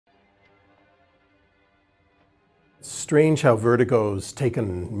Strange how Vertigo's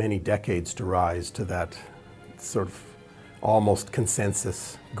taken many decades to rise to that sort of almost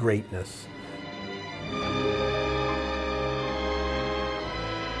consensus greatness.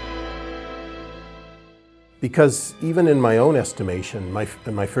 Because even in my own estimation,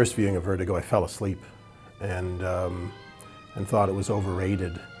 in my first viewing of Vertigo, I fell asleep and thought it was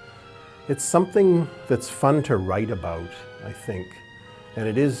overrated. It's something that's fun to write about, I think. And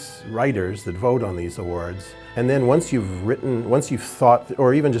it is writers that vote on these awards. And then once you've thought,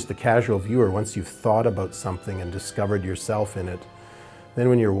 or even just the casual viewer, once you've thought about something and discovered yourself in it, then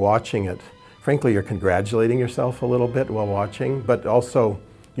when you're watching it, frankly, you're congratulating yourself a little bit while watching, but also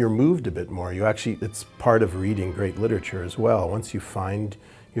you're moved a bit more. It's part of reading great literature as well. Once you find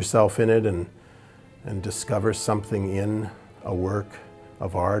yourself in it and discover something in a work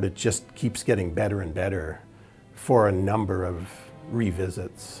of art, it just keeps getting better and better for a number of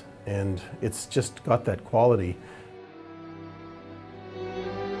revisits, and it's just got that quality.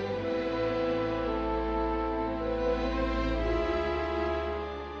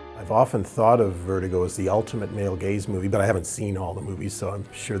 I've often thought of Vertigo as the ultimate male gaze movie, but I haven't seen all the movies, so I'm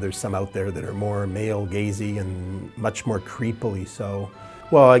sure there's some out there that are more male gazy and much more creepily so.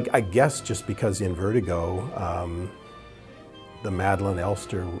 Well, I guess just because in Vertigo, the Madeleine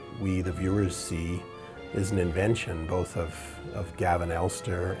Elster we, the viewers, see is an invention both of Gavin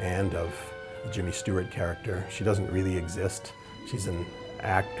Elster and of the Jimmy Stewart character. She doesn't really exist. She's an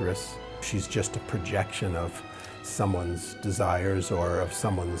actress. She's just a projection of someone's desires or of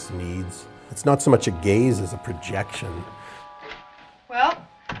someone's needs. It's not so much a gaze as a projection. Well?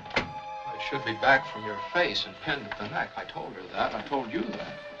 It should be back from your face and pinned at the neck. I told her that. I told you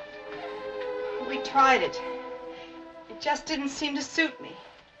that. We tried it. It just didn't seem to suit me.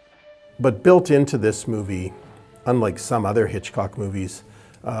 But built into this movie, unlike some other Hitchcock movies,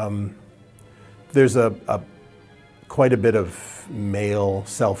 there's quite a bit of male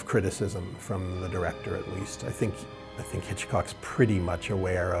self-criticism from the director, at least. I think Hitchcock's pretty much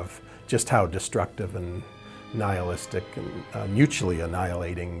aware of just how destructive and nihilistic and mutually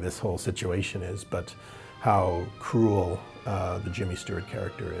annihilating this whole situation is, but how cruel the Jimmy Stewart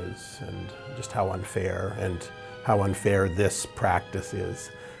character is, and just how unfair this practice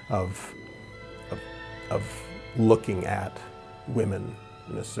is of looking at women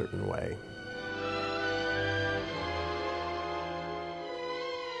in a certain way.